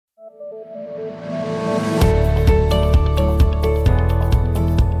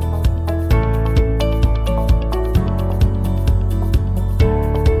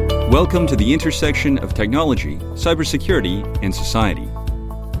Welcome to the intersection of technology, cybersecurity, and society.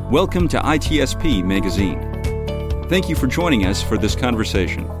 Welcome to ITSP Magazine. Thank you for joining us for this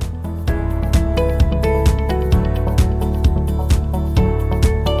conversation.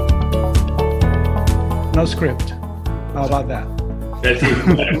 No script. How about that? That's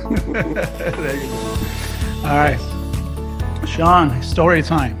even better. There you go. All right. Sean, story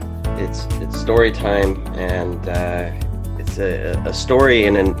time. It's story time, and it's a story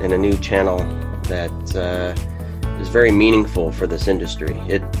in a new channel that is very meaningful for this industry.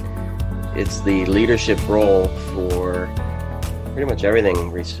 It's the leadership role for pretty much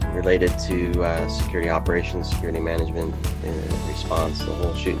everything related to security operations, security management, response, the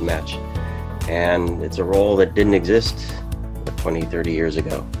whole shoot and match. And it's a role that didn't exist 20, 30 years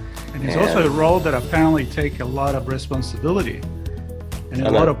ago. And it's also a role that apparently takes a lot of responsibility. And a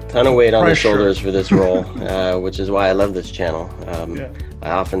lot of ton of weight pressure on the shoulders for this role, which is why I love this channel. I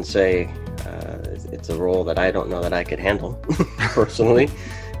often say it's a role that I don't know that I could handle personally,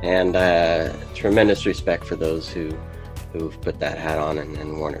 and tremendous respect for those who've put that hat on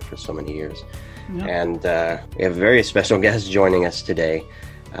and worn it for so many years. Yeah. And we have a very special guest joining us today,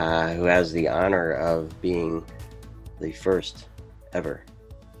 who has the honor of being the first ever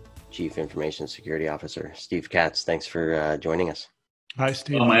Chief Information Security Officer, Steve Katz. Thanks for joining us. Hi,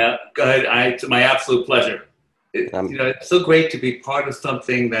 Steve. Go ahead. It's my absolute pleasure. It's so great to be part of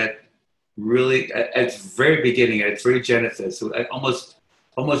something that really, at its very beginning, at its very genesis, almost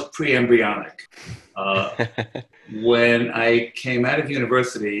pre-embryonic. When I came out of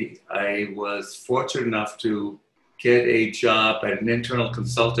university, I was fortunate enough to get a job at an internal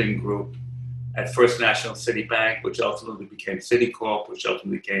consulting group at First National City Bank, which ultimately became Citicorp, which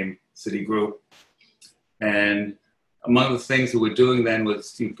ultimately became Citigroup. And among the things that we're doing then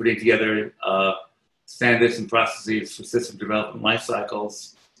was putting together standards and processes for system development life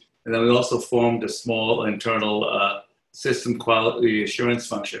cycles. And then we also formed a small internal system quality assurance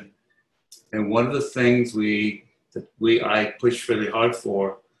function. And one of the things I pushed really hard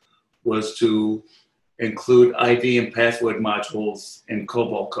for was to include ID and password modules in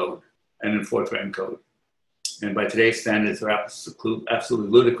COBOL code and in Fortran code. And by today's standards, they're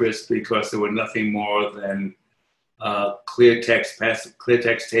absolutely ludicrous because there were nothing more than clear text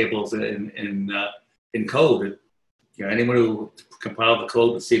tables in code. Anyone who compiled the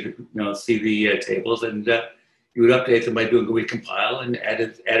code would see the tables, and you would update them by doing a recompile and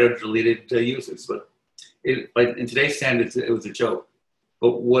added or deleted users. But in today's standards, it was a joke.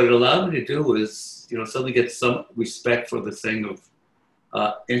 But what it allowed me to do was, suddenly get some respect for the thing of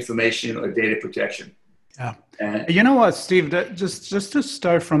information or data protection. Yeah. You know what, Steve, just to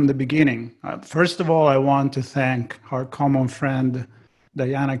start from the beginning, first of all, I want to thank our common friend,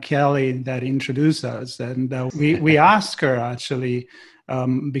 Diana Kelly, that introduced us. And we asked her, actually,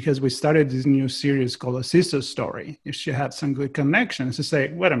 because we started this new series called A CISO Story, if she had some good connections, to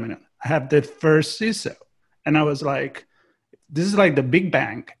say, wait a minute, I have the first CISO. And I was like, this is like the Big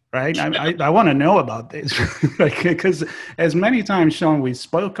Bang, right? I want to know about this. Because as many times, Sean, we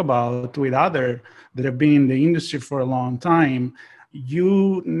spoke about with other that have been in the industry for a long time,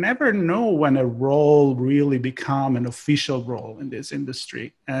 you never know when a role really become an official role in this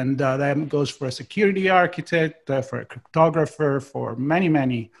industry. And that goes for a security architect, for a cryptographer, for many,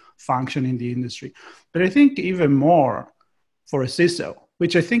 many functions in the industry. But I think even more for a CISO,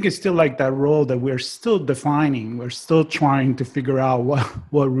 which I think is still like that role that we're still defining. We're still trying to figure out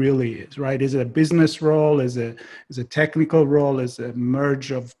what really is, right? Is it a business role? Is it a technical role? Is it a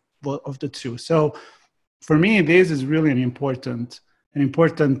merge of the two? So for me, this is really an important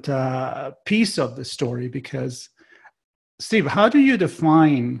piece of the story, because Steve, how do you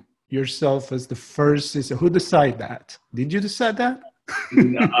define yourself as the first CISO? Who decided that? Did you decide that?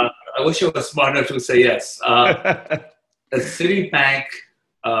 I wish I was smart enough to say yes. The Citibank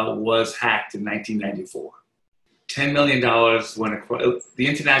was hacked in 1994. $10 million went across. The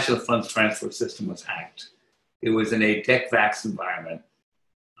international funds transfer system was hacked. It was in a DECVAX environment.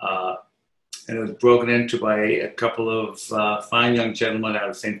 And it was broken into by a couple of fine young gentlemen out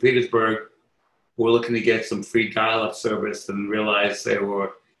of St. Petersburg who were looking to get some free dial-up service and realized they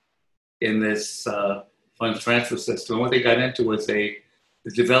were in this funds transfer system. And what they got into was the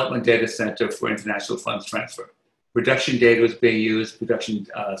development data center for international funds transfer. Production data was being used, production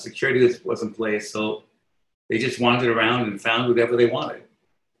security was in place, so they just wandered around and found whatever they wanted.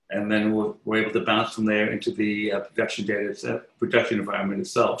 And then were able to bounce from there into the production environment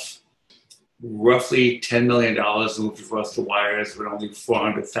itself. Roughly $10 million moved across the wires, but only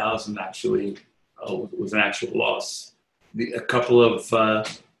 $400,000 actually was an actual loss. A couple of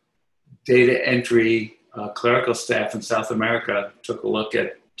data entry clerical staff in South America took a look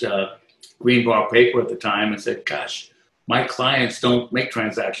at green bar paper at the time and said, gosh, my clients don't make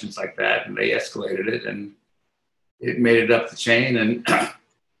transactions like that. And they escalated it, and it made it up the chain. And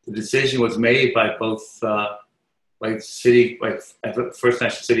the decision was made by both First National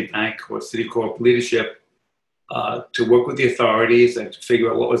City Bank or Citicorp leadership to work with the authorities and to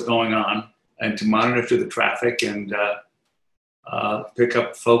figure out what was going on and to monitor the traffic and pick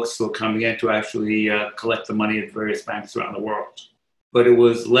up folks who were coming in to actually collect the money at various banks around the world. But it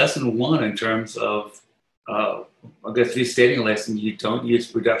was lesson one in terms of, I guess, restating a lesson: you don't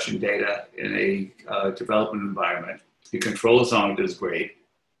use production data in a development environment. The control zone is great.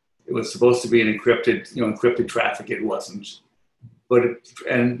 It was supposed to be an encrypted traffic. It wasn't. But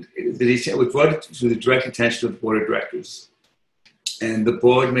we brought it to the direct attention of the board of directors, and the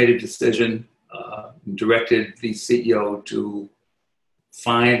board made a decision, directed the CEO to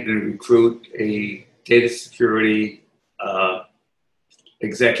find and recruit a data security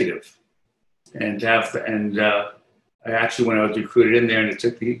executive, and actually, when I was recruited in there, and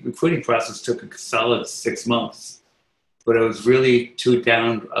the recruiting process took a solid 6 months, but I was really too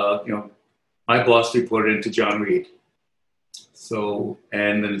down. My boss reported into John Reed. So,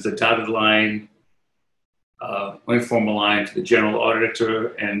 and then there's a dotted line, informal line to the general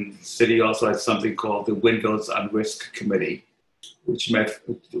auditor, and the city also had something called the Windows on Risk Committee, which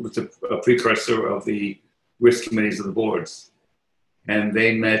was a precursor of the risk committees of the boards. And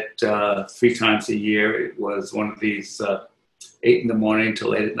they met 3 times a year. It was one of these 8 a.m. to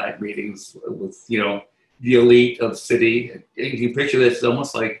late at night meetings with, the elite of the city. You can picture this, it's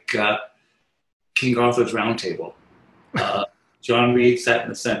almost like King Arthur's Round Table. John Reed sat in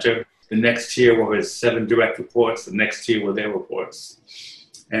the center. The next tier were his 7 direct reports. The next tier were their reports.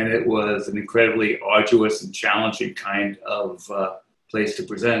 And it was an incredibly arduous and challenging kind of place to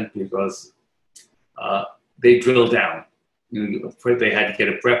present because they drilled down. They had to get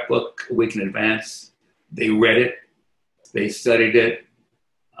a prep book a week in advance. They read it. They studied it.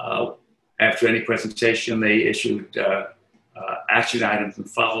 After any presentation, they issued action items and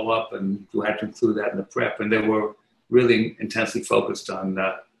follow-up, and you had to include that in the prep. And they were really intensely focused on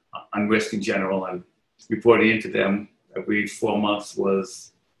risk in general, and reporting into them every 4 months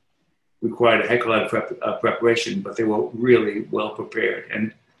required a heck of a lot of preparation, but they were really well prepared.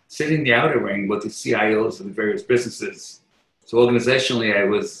 And sitting in the outer ring with the CIOs of the various businesses. So organizationally, I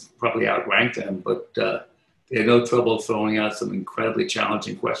was probably outranked them, but they had no trouble throwing out some incredibly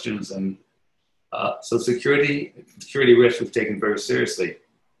challenging questions. And so security risk was taken very seriously.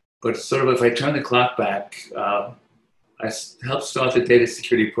 But sort of if I turn the clock back, I helped start the data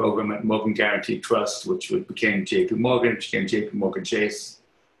security program at Morgan Guaranty Trust, which became JP Morgan, which became JP Morgan Chase.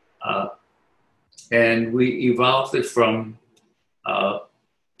 And we evolved it from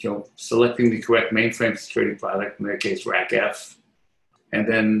selecting the correct mainframe security product, in their case, RACF, and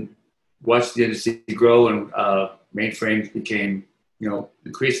then watched the industry grow, and mainframes became,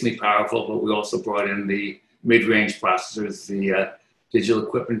 increasingly powerful, but we also brought in the mid-range processors, the digital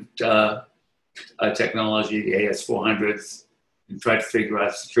equipment technology, the AS400s, and tried to figure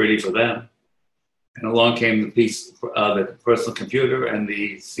out security for them. And along came the piece, the personal computer, and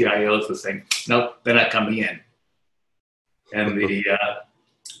the CIOs were saying, nope, they're not coming in. And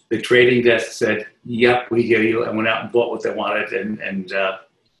the trading desk said, yep, we hear you, and went out and bought what they wanted and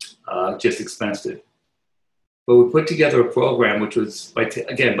just expensed it. But we put together a program which was, by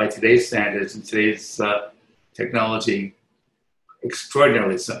today's standards and today's technology,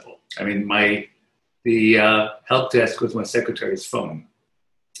 extraordinarily simple. I mean, the help desk was my secretary's phone.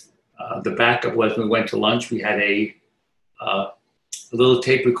 The backup was when we went to lunch, we had a little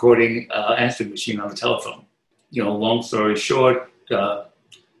tape recording answering machine on the telephone. Long story short,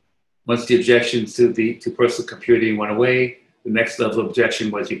 once the objections to personal computing went away, the next level of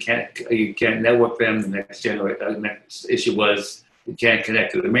objection was you can't network them. The next issue was you can't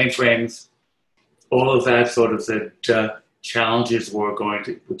connect to the mainframes. All of that sort of said challenges were going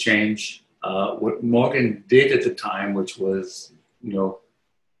to change. What Morgan did at the time, which was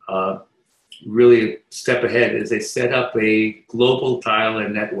really a step ahead, is they set up a global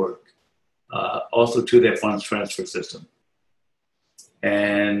dial-in network, also to their funds transfer system.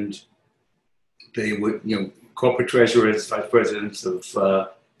 And they would, corporate treasurers, vice presidents of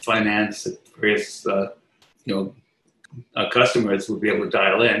finance at various, customers would be able to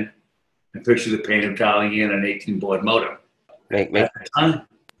dial in and picture the pain of dialing in an 18-baud modem.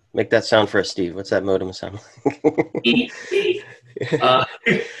 Make that sound for us, Steve. What's that modem sound like?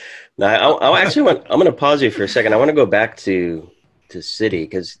 Now, I'm going to pause you for a second. I want to go back to Citi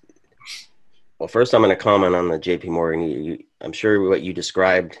because, well, first I'm going to comment on the JP Morgan. I'm sure what you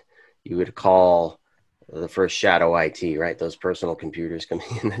described, you would call the first shadow IT, right? Those personal computers coming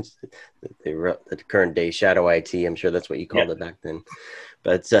in. The current day shadow IT. I'm sure that's what you called it back then.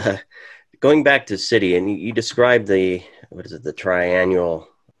 But going back to city, and you described the triannual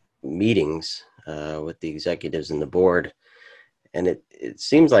meetings with the executives and the board, and it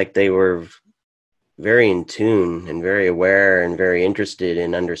seems like they were very in tune and very aware and very interested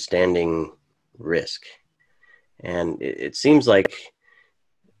in understanding risk. And it seems like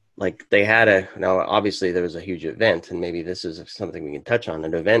they had now obviously there was a huge event, and maybe this is something we can touch on,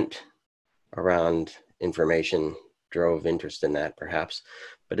 an event around information drove interest in that perhaps,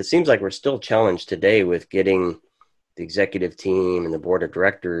 but it seems like we're still challenged today with getting the executive team and the board of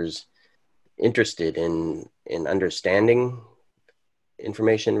directors interested in understanding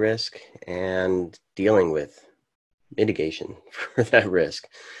information risk and dealing with mitigation for that risk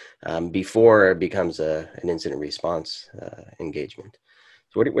before it becomes an incident response engagement.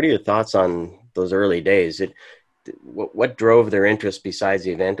 So what are your thoughts on those early days? What drove their interest besides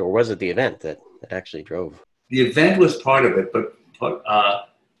the event, or was it the event that actually drove? The event was part of it, but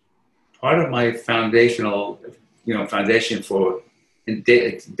part of my foundation for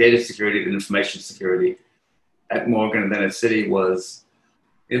data security and information security at Morgan and then at Citi was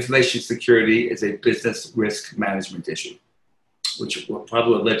information security is a business risk management issue, which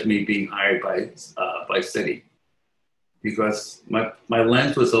probably led to me being hired by Citi. Because my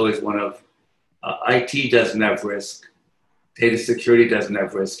lens was always one of IT doesn't have risk, data security doesn't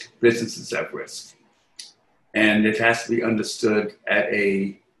have risk, businesses have risk. And it has to be understood at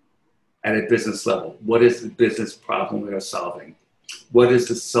a business level. What is the business problem we are solving? What is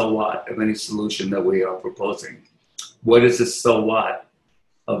the so what of any solution that we are proposing? What is the so what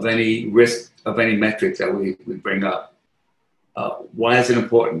of any risk, of any metric that we bring up? Why is it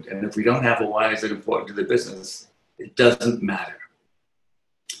important? And if we don't have a why is it important to the business, it doesn't matter.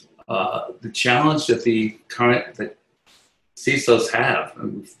 The challenge that that CISOs have,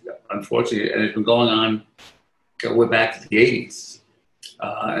 unfortunately, and it's been going on way back to the 80s.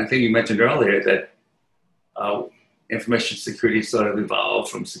 I think you mentioned earlier that information security sort of evolved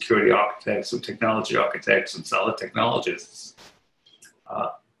from security architects and technology architects and solid technologists.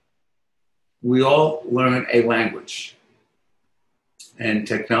 We all learn a language, and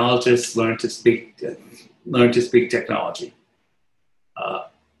technologists learn to speak technology.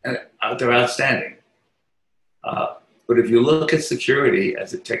 And they're outstanding. But if you look at security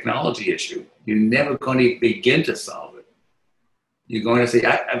as a technology issue, you're never going to begin to solve it. You're going to say,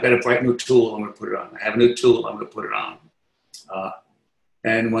 I've got a bright new tool, I'm going to put it on. I have a new tool, I'm going to put it on.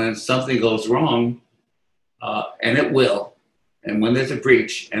 And when something goes wrong, and it will, and when there's a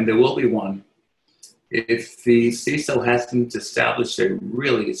breach, and there will be one, if the CISO hasn't established a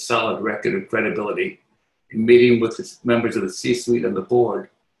really solid record of credibility in meeting with the members of the C-suite and the board,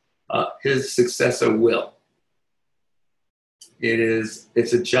 his successor will.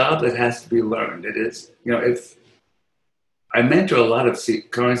 It's a job that has to be learned. It is, if I mentor a lot of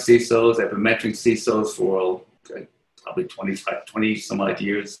current CISOs, I've been mentoring CISOs for probably 20 some odd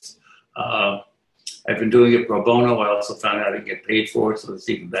years. I've been doing it pro bono. I also found out I get paid for it, so it's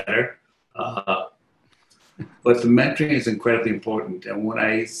even better. But the mentoring is incredibly important. And when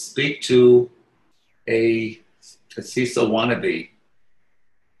I speak to a CISO wannabe,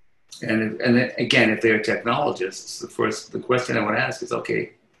 and again, if they're technologists, the question I want to ask is,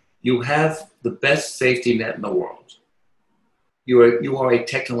 okay, you have the best safety net in the world. You are a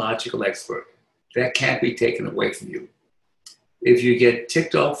technological expert. That can't be taken away from you. If you get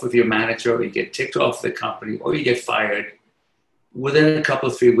ticked off with your manager, or you get ticked off the company, or you get fired, within a couple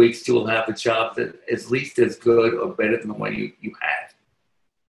of 3 weeks, you will have a job that is at least as good or better than the one you had.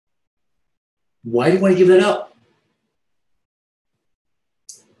 Why do you want to give that up?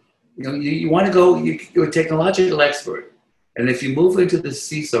 You want to go, you're a technological expert. And if you move into the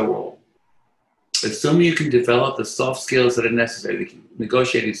CISO role, assuming you can develop the soft skills that are necessary, the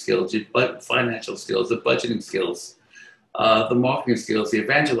negotiating skills, your financial skills, the budgeting skills, the marketing skills, the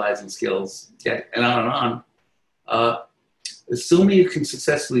evangelizing skills, and on, assuming you can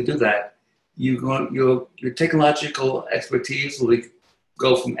successfully do that, your technological expertise will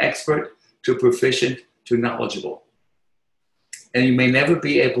go from expert to proficient to knowledgeable. And you may never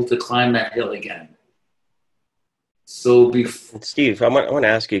be able to climb that hill again. So, Steve, I want to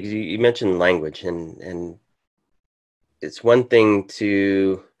ask you, because you mentioned language, and it's one thing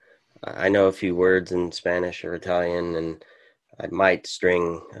to, I know a few words in Spanish or Italian, and I might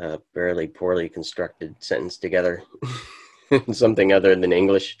string a fairly poorly constructed sentence together, something other than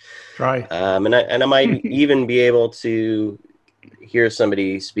English. Try. And I might even be able to hear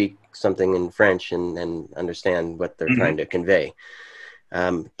somebody speak something in French and understand what they're trying to convey.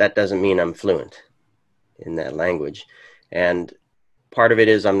 That doesn't mean I'm fluent. in that language. And part of it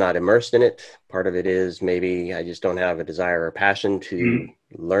is I'm not immersed in it. Part of it is maybe I just don't have a desire or passion to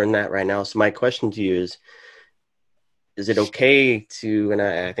learn that right now. So my question to you is it okay to, and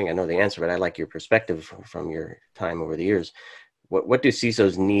I think I know the answer, but I like your perspective from your time over the years. What do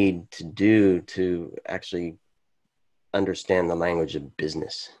CISOs need to do to actually understand the language of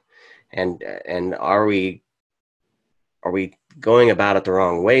business? And are we going about it the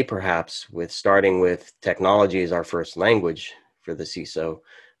wrong way, perhaps, with starting with technology as our first language for the CISO,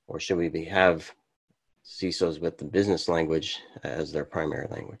 or should we have CISOs with the business language as their primary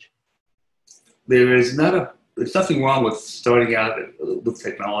language? There's nothing wrong with starting out with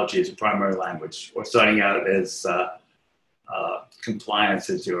technology as a primary language, or starting out as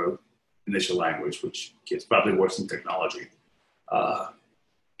compliance as your initial language, which gets probably worse than technology.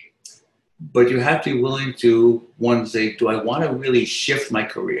 But you have to be willing to, one, say, do I want to really shift my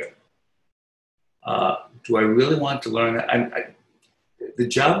career? Do I really want to learn? The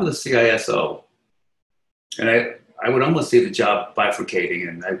job of the CISO, and I would almost say the job bifurcating,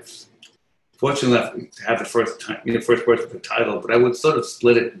 and I've fortunate enough to have the first person with the title, but I would sort of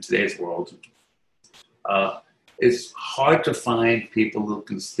split it in today's world. It's hard to find people who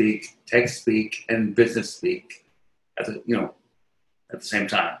can speak, tech speak, and business speak at the same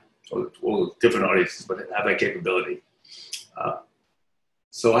time, or different audiences, but have that capability.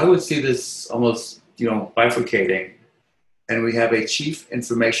 So I would see this almost, bifurcating, and we have a chief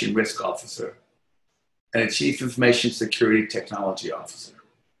information risk officer and a chief information security technology officer.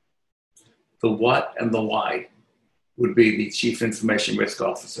 The what and the why would be the chief information risk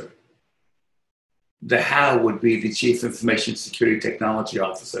officer. The how would be the chief information security technology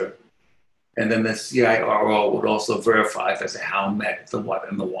officer. And then the CIRO would also verify that the how met the what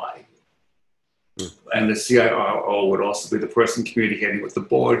and the why. And the CIRO would also be the person communicating with the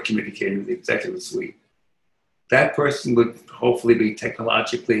board, communicating with the executive suite. That person would hopefully be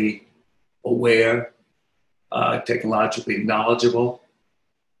technologically aware, technologically knowledgeable,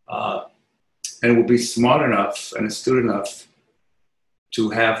 and will be smart enough and astute enough to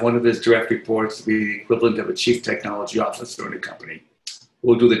have one of his direct reports be the equivalent of a chief technology officer in a company.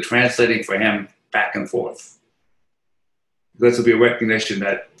 We'll do the translating for him back and forth. This will be a recognition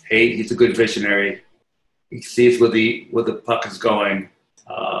that, hey, he's a good visionary. He sees where the puck is going.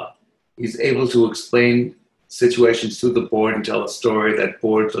 He's able to explain situations to the board and tell a story that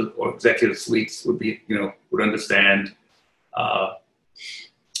boards or executive suites would understand,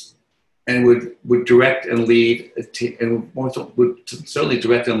 and would direct and lead a team, and would certainly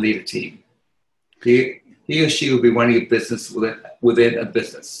direct and lead a team. He or she would be running a business within a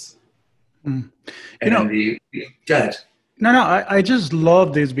business. Mm. Go ahead. No, I just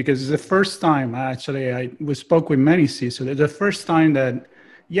love this because it's the first time, actually, we spoke with many CISOs. It's the first time that,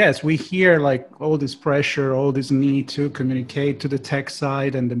 yes, we hear like all this pressure, all this need to communicate to the tech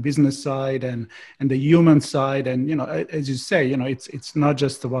side and the business side and the human side. And, as you say, it's not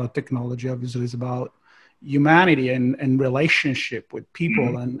just about technology, obviously, it's about humanity and relationship with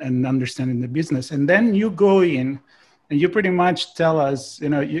people and understanding the business. And then you go in and you pretty much tell us, you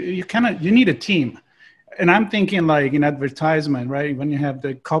need a team. And I'm thinking like in advertisement, right? When you have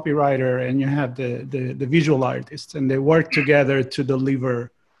the copywriter and you have the visual artist and they work together to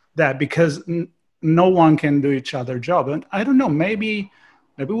deliver that, because no one can do each other's job. And I don't know, maybe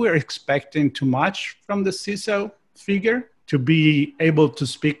we're expecting too much from the CISO figure to be able to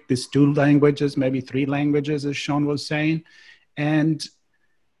speak these 2 languages, maybe 3 languages, as Sean was saying. And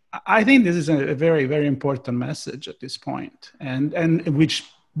I think this is a very, very important message at this point. And which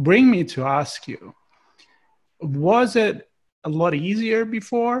bring me to ask you, was it a lot easier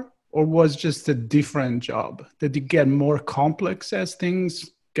before, or was just a different job? Did it get more complex as things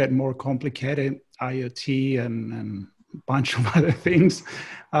get more complicated, IoT and a bunch of other things,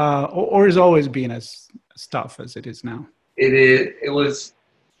 or has always been as tough as it is now? It was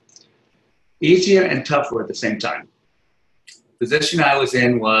easier and tougher at the same time. The position I was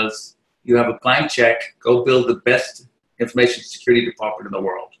in was, you have a blank check, go build the best information security department in the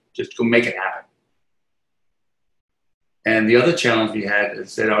world. Just go make it happen. And the other challenge we had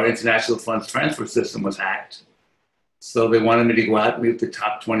is that our international funds transfer system was hacked. So they wanted me to go out and meet the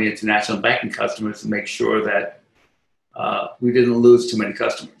top 20 international banking customers and make sure that we didn't lose too many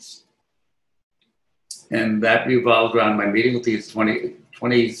customers. And that revolved around my meeting with these 20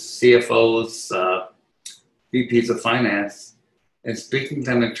 CFOs, VPs of finance, and speaking to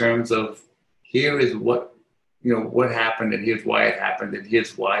them in terms of, here is what happened, and here's why it happened, and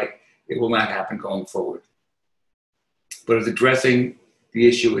here's why it will not happen going forward. But it's addressing the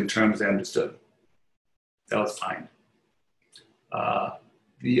issue in terms they understood. That was fine.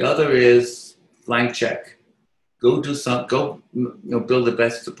 The other is blank check. Go build the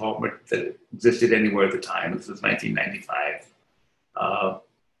best department that existed anywhere at the time. This was 1995.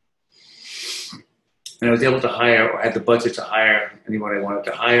 And I was able to hire, or had the budget to hire anyone I wanted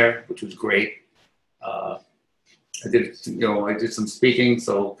to hire, which was great. I did some speaking,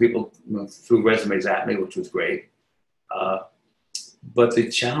 so people threw resumes at me, which was great. But the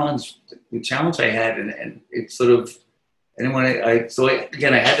challenge I had, and it's sort of, I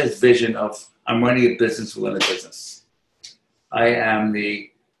had this vision of, I'm running a business within a business. I am the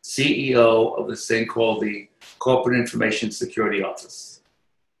CEO of this thing called the Corporate Information Security Office.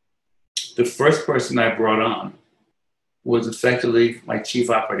 The first person I brought on was effectively my chief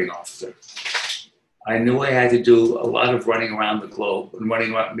operating officer. I knew I had to do a lot of running around the globe and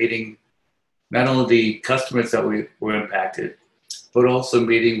running around meeting not only the customers that were impacted, but also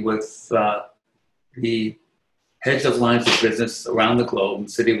meeting with the heads of lines of business around the globe.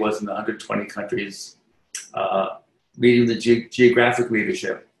 The city was in 120 countries, meeting the geographic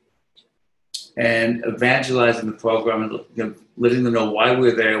leadership and evangelizing the program and letting them know why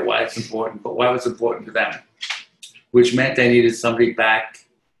we're there, why it's important, but why it was important to them, which meant I needed somebody back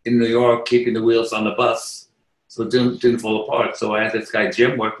in New York keeping the wheels on the bus so it didn't fall apart. So I had this guy,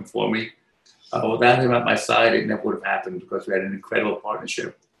 Jim, working for me. Without him at my side, it never would have happened because we had an incredible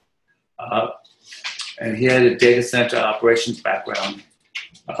partnership. And he had a data center operations background.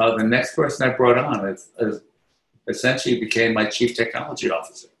 The next person I brought on essentially became my chief technology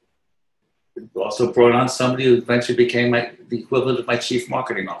officer. We also brought on somebody who eventually became the equivalent of my chief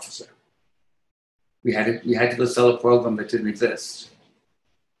marketing officer. We had to go sell a program that didn't exist.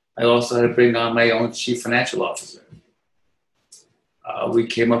 I also had to bring on my own chief financial officer. We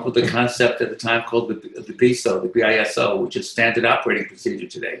came up with a concept at the time called the BISO, the BISO, which is standard operating procedure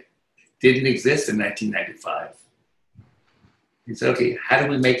today. Didn't exist in 1995. He said, okay, how do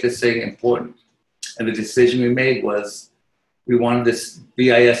we make this thing important? And the decision we made was we wanted this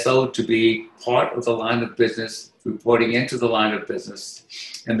BISO to be part of the line of business, reporting into the line of business,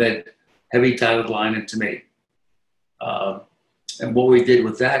 and then heavy dotted line into me. And what we did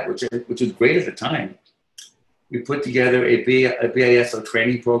with that, which was great at the time, we put together a BISO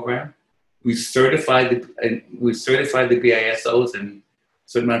training program. We certified the BISOs in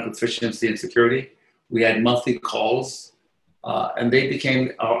certain amount of proficiency and security. We had monthly calls, and they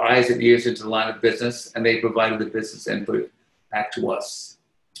became our eyes and ears into the line of business, and they provided the business input back to us.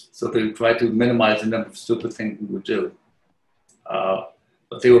 So they tried to minimize the number of stupid things we would do.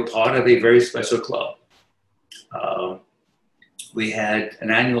 But they were part of a very special club. We had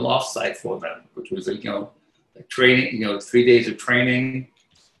an annual offsite for them, which was a training, 3 days of training,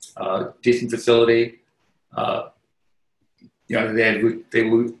 decent facility. They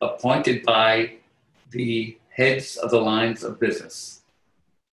were appointed by the heads of the lines of business,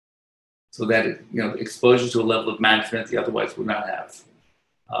 so that exposure to a level of management they otherwise would not have.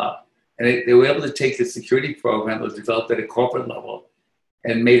 And they were able to take the security program that was developed at a corporate level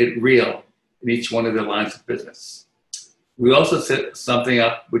and made it real in each one of their lines of business. We also set something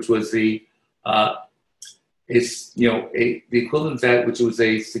up which was the equivalent of that, which was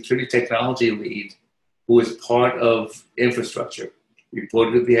a security technology lead who was part of infrastructure.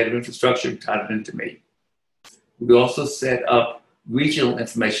 Reported to the head of infrastructure and tied it into me. We also set up regional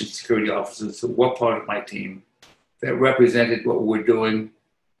information security officers who were part of my team that represented what we were doing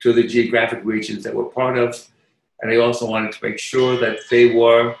to the geographic regions that we're part of. And I also wanted to make sure that they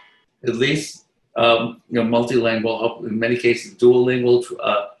were at least multilingual, in many cases dual-lingual,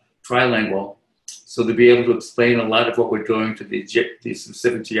 trilingual, so to be able to explain a lot of what we're doing to the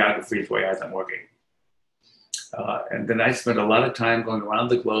specific geographies where I am working. And then I spent a lot of time going around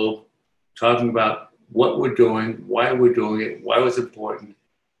the globe talking about what we're doing, why we're doing it, why it was important,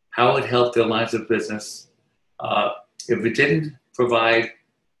 how it helped their lines of business. If it didn't provide,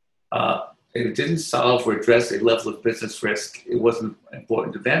 if it didn't solve or address a level of business risk, it wasn't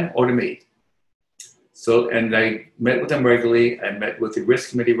important to them or to me. So, and I met with them regularly. I met with the risk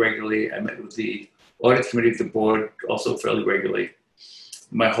committee regularly. I met with the audit committee of the board also fairly regularly.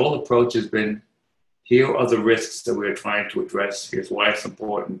 My whole approach has been, here are the risks that we're trying to address. Here's why it's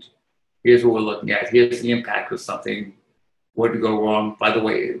important. Here's what we're looking at. Here's the impact of something were to go wrong. By the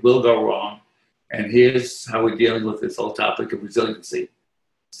way, it will go wrong. And here's how we're dealing with this whole topic of resiliency.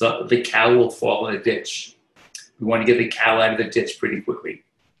 So the cow will fall in a ditch. We want to get the cow out of the ditch pretty quickly.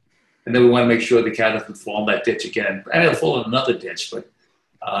 And then we want to make sure the cow doesn't fall in that ditch again. And it'll fall in another ditch, but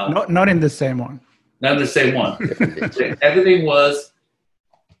not in the same one. Not in the same one. Everything was,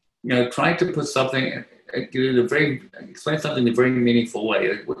 trying to put something, explain something in a very meaningful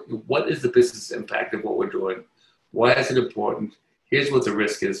way. What is the business impact of what we're doing? Why is it important? Here's what the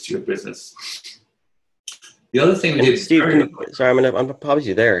risk is to your business. The other thing we did, Steve, sorry, I'm gonna pause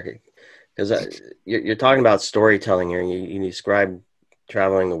you there because you're talking about storytelling here, and you describe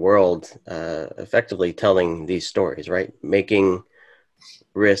traveling the world, effectively telling these stories, right? Making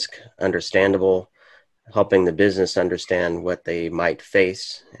risk understandable, helping the business understand what they might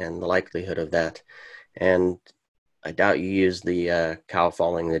face and the likelihood of that. And I doubt you used the cow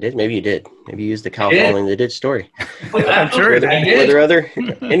falling the ditch. Maybe you did. Maybe you used the cow falling the ditch story. I'm sure I did. Were there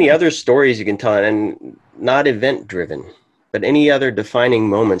any other stories you can tell, and not event driven, but any other defining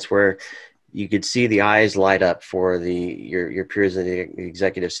moments where you could see the eyes light up for your peers of the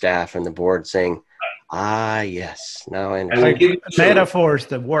executive staff and the board saying, "Ah, yes, now I understand." Metaphors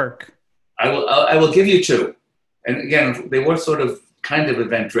that work. I will give you two, and again, they were sort of kind of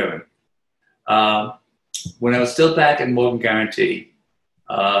event driven. When I was still back at Morgan Guarantee,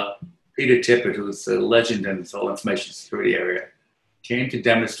 Peter Tippett, who's a legend in this whole information security area, came to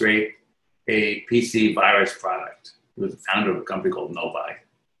demonstrate a PC virus product. He was the founder of a company called Novi.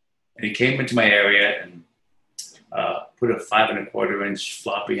 And he came into my area and put a 5.25-inch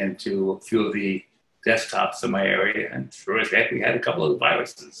floppy into a few of the desktops in my area. And sure as heck, we had a couple of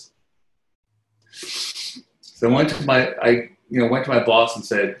viruses. So I went to my boss and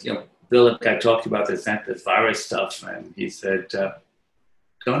said, Bill, I talked to you about this virus stuff. And he said,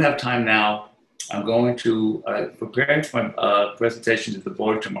 don't have time now. I'm going to prepare for my presentation to the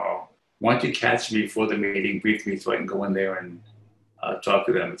board tomorrow. Why don't you catch me before the meeting, brief me so I can go in there and talk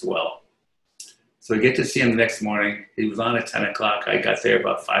to them as well. So I get to see him the next morning. He was on at 10 o'clock. I got there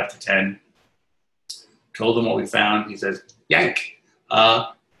about 5 to 10. Told him what we found. He says, Yank,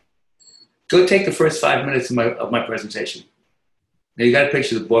 go take the first 5 minutes of my presentation. Now you got a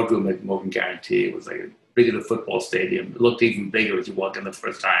picture of the boardroom at Morgan Guarantee. It was like bigger than a football stadium. It looked even bigger as you walk in the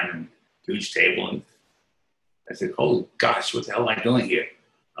first time, and huge table. And I said, oh gosh, what the hell am I doing here?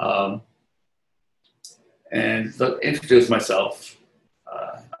 And so introduced myself,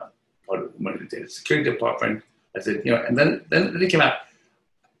 part of the data security department. I said, and then it came out,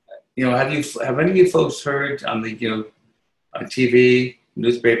 have any of you folks heard on the, on TV,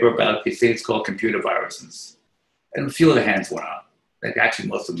 newspaper about these things called computer viruses? And a few of the hands went up. Actually,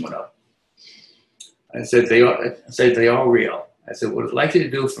 most of them went up. I said, they are real. I said, what I'd like you to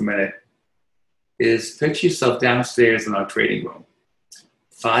do for a minute is picture yourself downstairs in our trading room.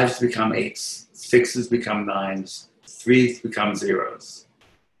 5s become 8s, 6s become 9s, 3s become 0s.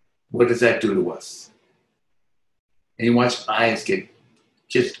 What does that do to us? And you watch eyes get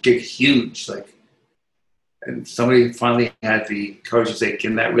huge, and somebody finally had the courage to say,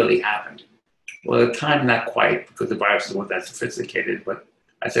 can that really happen? Well, at the time, not quite, because the viruses weren't that sophisticated, but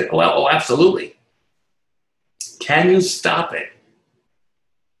I said, oh, absolutely. Can you stop it?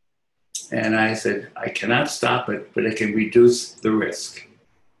 And I said, I cannot stop it, but it can reduce the risk.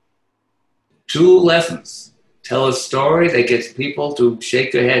 2 lessons. Tell a story that gets people to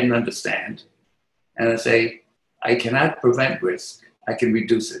shake their head and understand. And I say, I cannot prevent risk. I can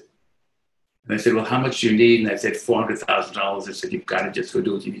reduce it. And I said, well, how much do you need? And I said, $400,000. I said, you've got to just go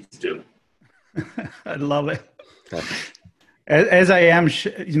do what you need to do. I love it. As I am,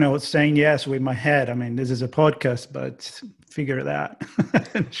 saying yes with my head. I mean, this is a podcast, but figure that.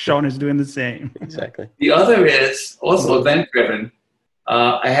 Sean is doing the same. Exactly. The other is also event-driven.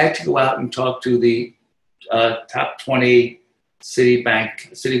 I had to go out and talk to the top 20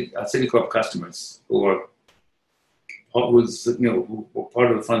 Citicorp customers who were part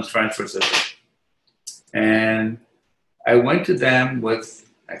of the funds transfer system. And I went to them with,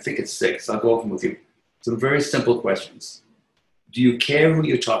 I think it's 6. I'll go over them with you. Some very simple questions. Do you care who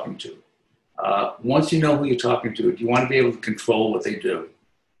you're talking to? Once you know who you're talking to, do you want to be able to control what they do?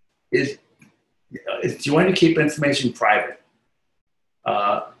 Do you want to keep information private?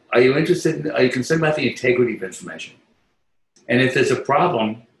 Are you concerned about the integrity of information? And if there's a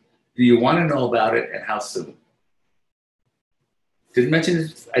problem, do you want to know about it and how soon? I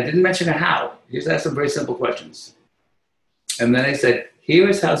didn't mention a how. Just ask some very simple questions. And then I said, here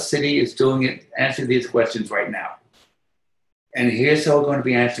is how Citi is doing it, answering these questions right now. And here's how we're going to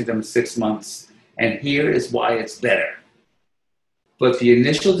be answering them in 6 months. And here is why it's better. But the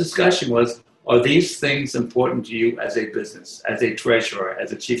initial discussion was, are these things important to you as a business, as a treasurer,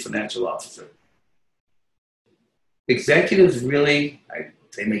 as a chief financial officer? Executives really,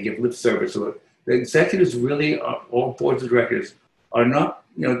 they may give lip service to it, the executives really, or boards of directors, are not,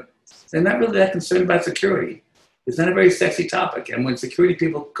 they're not really that concerned about security. It's not a very sexy topic. And when security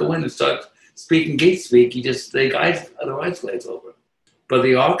people go in and start speaking gate speak, their eyes glaze over. But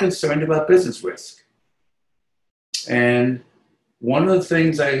they are concerned about business risk. And one of the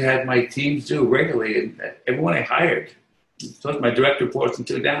things I had my teams do regularly, and everyone I hired, so my direct reports and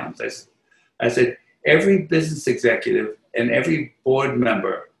 2 downs, I said, every business executive and every board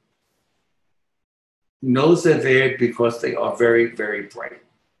member knows they're there because they are very, very bright.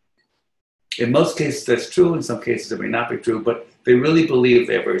 In most cases, that's true. In some cases, it may not be true, but they really believe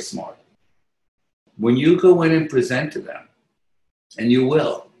they're very smart. When you go in and present to them, and you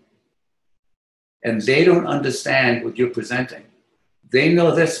will, and they don't understand what you're presenting, they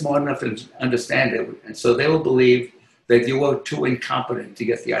know they're smart enough to understand it, and so they will believe that you are too incompetent to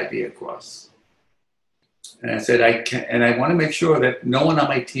get the idea across. And I said, I want to make sure that no one on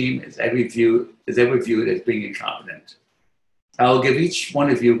my team is ever viewed as being incompetent. I'll give each one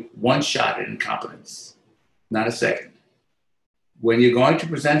of you one shot at incompetence, not a second. When you're going to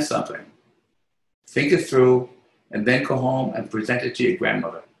present something, think it through, and then go home and present it to your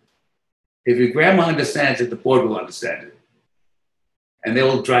grandmother. If your grandma understands it, the board will understand it. And they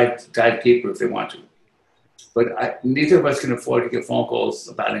will dive deeper if they want to. But neither of us can afford to get phone calls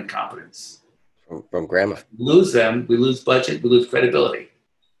about incompetence. From grandma. We lose them, we lose budget, we lose credibility.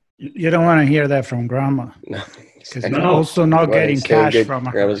 You don't want to hear that from grandma. No. Because you're also not getting cash from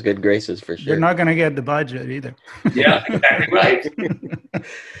her. Grandma's good graces for sure. You're not going to get the budget either. Yeah, exactly right.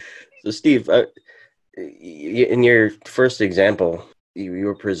 So Steve, in your first example, you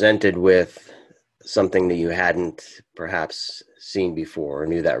were presented with something that you hadn't perhaps seen before or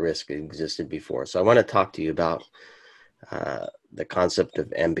knew that risk existed before. So I want to talk to you about the concept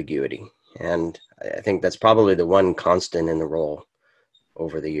of ambiguity. And I think that's probably the one constant in the role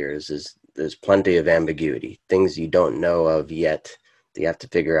over the years is there's plenty of ambiguity, things you don't know of yet that you have to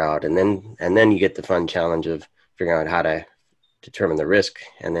figure out. And then you get the fun challenge of figuring out how to determine the risk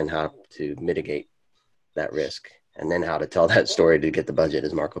and then how to mitigate that risk and then how to tell that story to get the budget,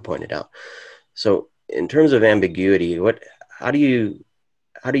 as Marco pointed out. So in terms of ambiguity, how do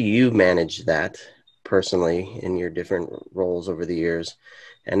you manage that personally in your different roles over the years?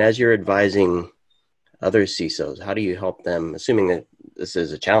 And as you're advising other CISOs, how do you help them, assuming that this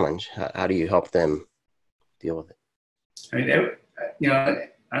is a challenge, how do you help them deal with it?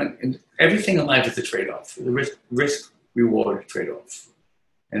 I mean, everything in life is a trade-off, the risk-reward trade-off.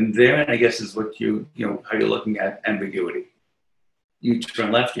 And therein, I guess, is what how you're looking at ambiguity. You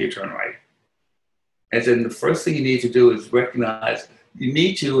turn left or you turn right. And then the first thing you need to do is recognize,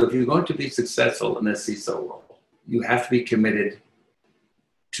 if you're going to be successful in this CISO role, you have to be committed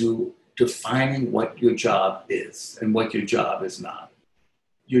to defining what your job is and what your job is not.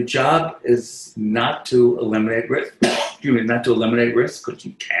 Your job is not to eliminate risk. Not to eliminate risk, because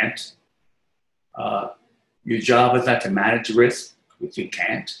you can't. Your job is not to manage risk, because you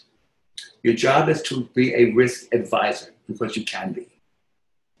can't. Your job is to be a risk advisor, because you can be.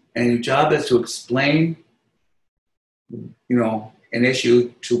 And your job is to explain, an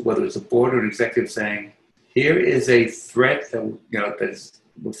issue to whether it's a board or an executive saying, here is a threat that that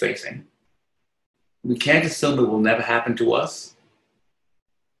we're facing. We can't assume it will never happen to us,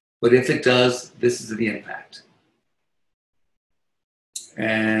 but if it does, this is the impact.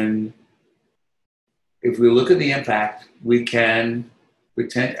 And if we look at the impact, we tend,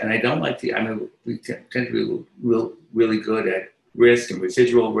 and I don't like we tend to be really good at risk and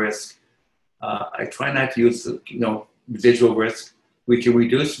residual risk. I try not to use residual risk. We can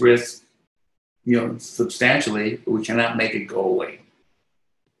reduce risk, substantially, but we cannot make it go away.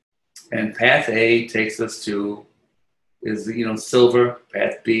 And path A takes us to silver.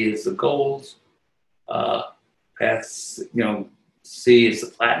 Path B is the gold. Path C is the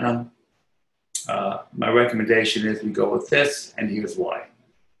platinum. My recommendation is we go with this, and here's why.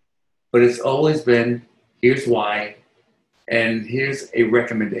 But it's always been, here's why, and here's a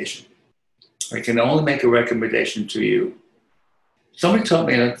recommendation. I can only make a recommendation to you. Somebody told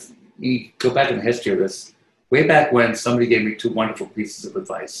me, you go back in the history of this, way back when somebody gave me two wonderful pieces of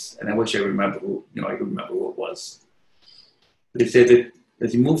advice, and I wish I remember who it was. They said that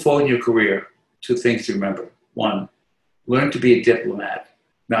as you move forward in your career, two things to remember. One, learn to be a diplomat,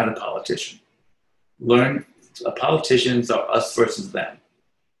 not a politician. Politicians are us versus them.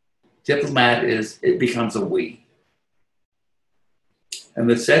 Diplomat it becomes a we. And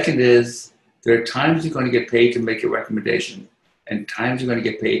the second is, there are times you're going to get paid to make a recommendation and times you're going to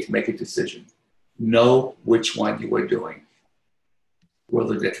get paid to make a decision. Know which one you are doing.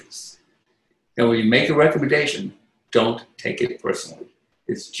 World of difference. And when you make a recommendation, don't take it personally.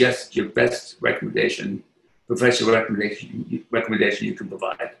 It's just your best recommendation, professional recommendation you can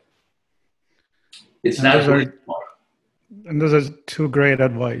provide. It's and not very smart. And those are two great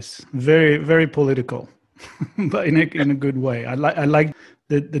advice. Very, very political, but in a good way. I like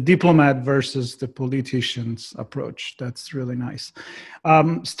the diplomat versus the politician's approach. That's really nice.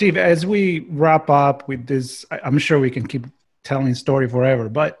 Steve, as we wrap up with this, I'm sure we can keep telling story forever,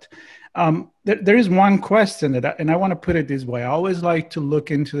 but There is one question and I want to put it this way. I always like to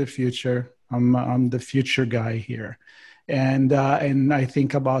look into the future. I'm the future guy here. And I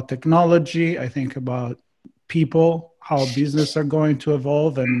think about technology. I think about people, how business are going to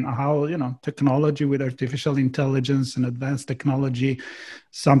evolve, and how, technology with artificial intelligence and advanced technology,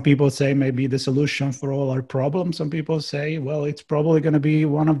 some people say may be the solution for all our problems. Some people say, well, it's probably going to be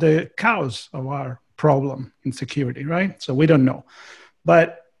one of the cause of our problem in security, right? So we don't know.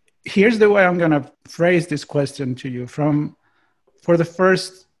 But here's the way I'm going to phrase this question to you. For the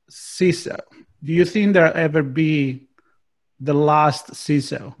first CISO, do you think there'll ever be the last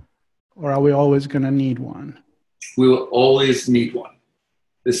CISO, or are we always going to need one? We will always need one.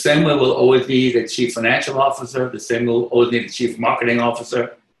 The same way we'll always need a chief financial officer, the same way we'll always need a chief marketing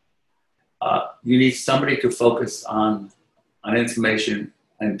officer. You need somebody to focus on information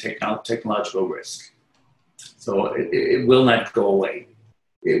and technological risk. So it will not go away.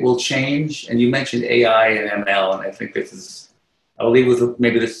 It will change. And you mentioned AI and ML, and I think I'll leave with,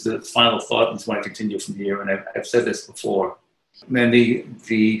 maybe this is the final thought, and just want to continue from here. And I've said this before. And then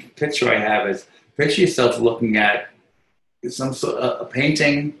the picture I have is, picture yourself looking at some sort of a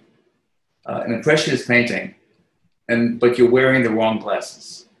painting, an impressionist painting, but you're wearing the wrong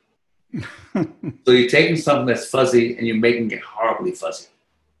glasses. So you're taking something that's fuzzy and you're making it horribly fuzzy.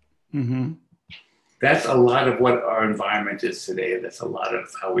 Mm-hmm. That's a lot of what our environment is today. That's a lot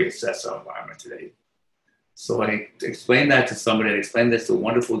of how we assess our environment today. So I explained that to somebody. I explained this to a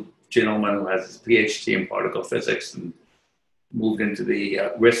wonderful gentleman who has his PhD in particle physics and moved into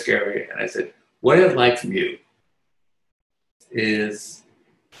the risk area. And I said, what I'd like from you is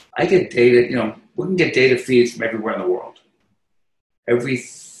I get data, we can get data feeds from everywhere in the world. Every,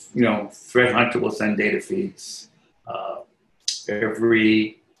 threat hunter will send data feeds.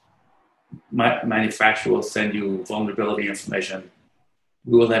 Every manufacturer will send you vulnerability information.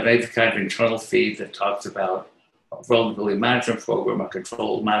 We will have every kind of internal feed that talks about a vulnerability management program, a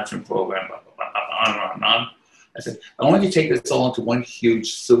control management program, on and on and on. I said, I want you to take this all into one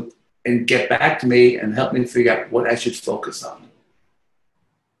huge soup and get back to me and help me figure out what I should focus on.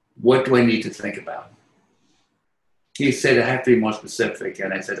 What do I need to think about? He said, I have to be more specific.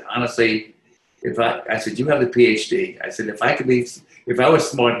 And I said, honestly, I said, you have the PhD. I said, if I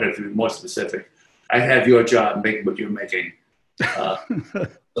was smart enough to be more specific, I'd have your job making what you're making.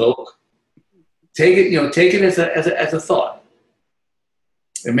 So take it as a thought.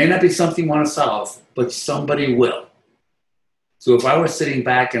 It may not be something you want to solve, but somebody will. So if I was sitting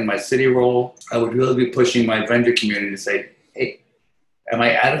back in my city role, I would really be pushing my vendor community to say, hey, am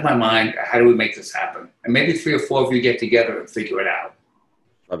I out of my mind? How do we make this happen? And maybe 3 or 4 of you get together and figure it out.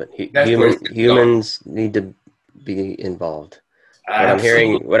 Love it. Humans need to be involved.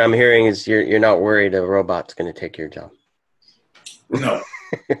 What I'm hearing is you're not worried a robot's going to take your job. No.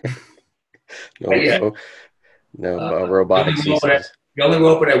 No robotic CISOs. The only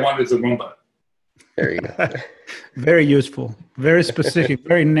robot I want is a Roomba. There you go. Very useful, very specific,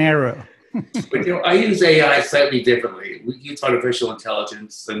 very narrow. But I use AI slightly differently. We use artificial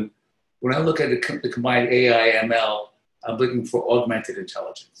intelligence, and when I look at the combined AI ML, I'm looking for augmented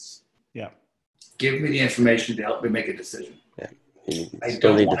intelligence. Yeah. Give me the information to help me make a decision. Yeah. You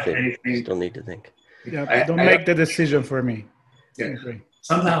still need to think. Yeah. Don't make the decision for me. Yeah.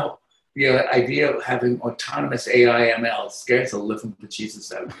 Somehow the idea of having autonomous AI ML scares the living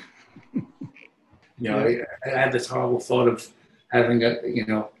bejesus out of me. I had this horrible thought of having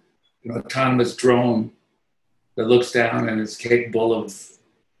an autonomous drone that looks down and is capable of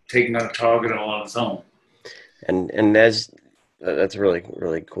taking out a target all on its own. And that's really,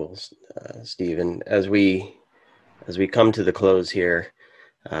 really cool, Steve. And as we come to the close here,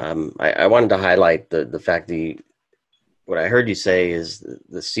 I wanted to highlight the fact that what I heard you say is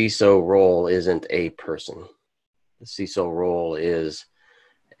the CISO role isn't a person. The CISO role is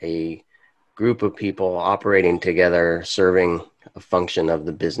a group of people operating together, serving a function of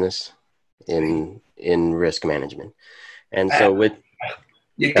the business in risk management. And so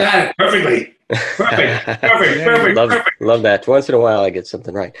you got it perfectly. Perfect. Love that. Once in a while, I get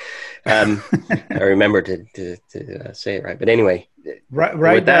something right. I remember to say it right. But anyway, right.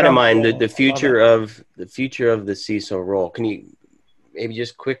 With that in mind, the future of the CISO role. Can you maybe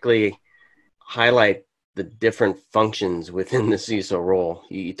just quickly highlight the different functions within the CISO role?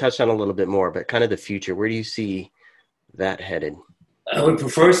 You touched on a little bit more, but kind of the future. Where do you see that headed? I would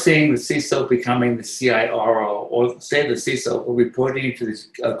prefer seeing the CISO becoming the CIRO, or say the CISO, or reporting to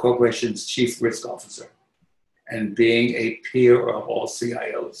the corporation's chief risk officer and being a peer of all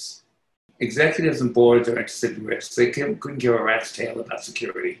CIOs. Executives and boards are interested in risk. They couldn't give a rat's tail about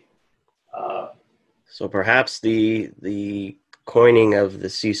security. So perhaps the coining of the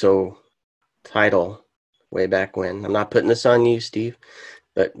CISO title way back when. I'm not putting this on you, Steve,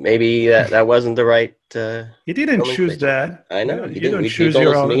 but maybe that wasn't the right. You didn't choose that. I know. You didn't choose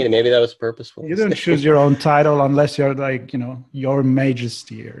your own. Maybe that was purposeful. You didn't choose your own title unless you're like, Your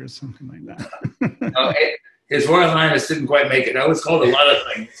Majesty or something like that. No, His Royal Highness didn't quite make it. I was called a lot of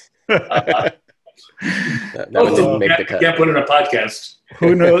things. that one didn't make the cut. Can't put in a podcast.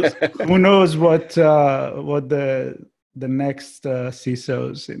 Who knows? Who knows what the next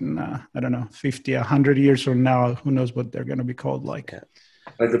CISOs in 50, 100 years from now? Who knows what they're going to be called like?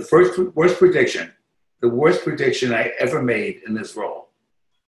 But the worst prediction I ever made in this role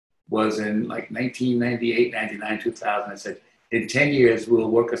was in like 1998, 99, 2000. I said, in 10 years, we'll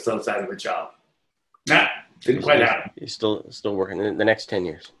work ourselves out of a job. Nah, didn't quite happen. You're still working in the next 10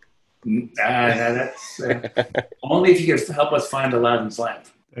 years. That's only if you can help us find Aladdin's lamp.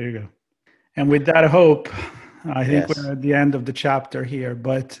 There you go. And with that hope, I think we're at the end of the chapter here.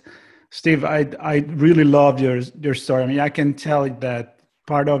 But Steve, I really love your story. I mean, I can tell that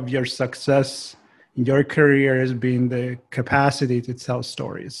part of your success in your career has been the capacity to tell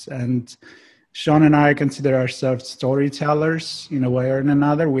stories. And Sean and I consider ourselves storytellers in a way or in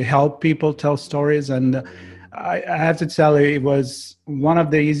another. We help people tell stories. And I have to tell you, it was one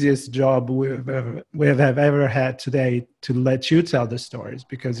of the easiest jobs we have ever had today to let you tell the stories,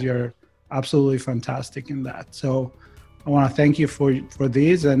 because you're absolutely fantastic in that. So I want to thank you for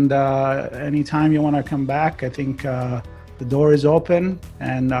these. And anytime you want to come back, I think the door is open,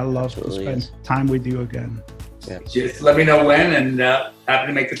 and I'd love to spend time with you again. Yeah. Just let me know when, and happy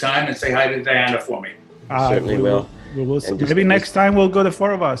to make the time, and say hi to Diana for me. Certainly will. We will. Maybe next time we'll go the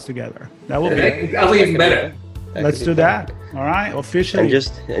four of us together. That will be. That'll be even better. Let's do that. All right, officially.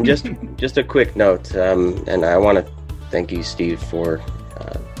 And just a quick note, and I want to thank you, Steve, for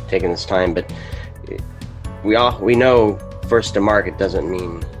taking this time. But we know first to market doesn't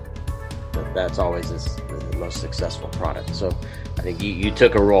mean that's always the most successful product. So I think you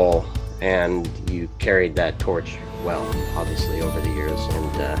took a role and you carried that torch well, obviously, over the years.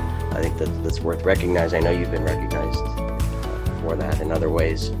 And I think that's worth recognizing. I know you've been recognized for that in other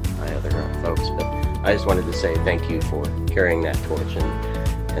ways by other folks. But I just wanted to say thank you for carrying that torch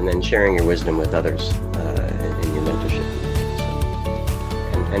and then sharing your wisdom with others in your mentorship.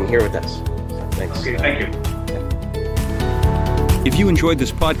 So, and here with us. So thanks. Okay, thank you. If you enjoyed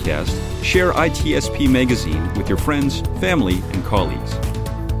this podcast, share ITSP Magazine with your friends, family, and colleagues.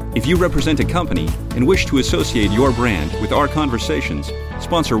 If you represent a company and wish to associate your brand with our conversations,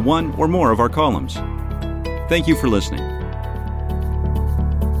 sponsor one or more of our columns. Thank you for listening.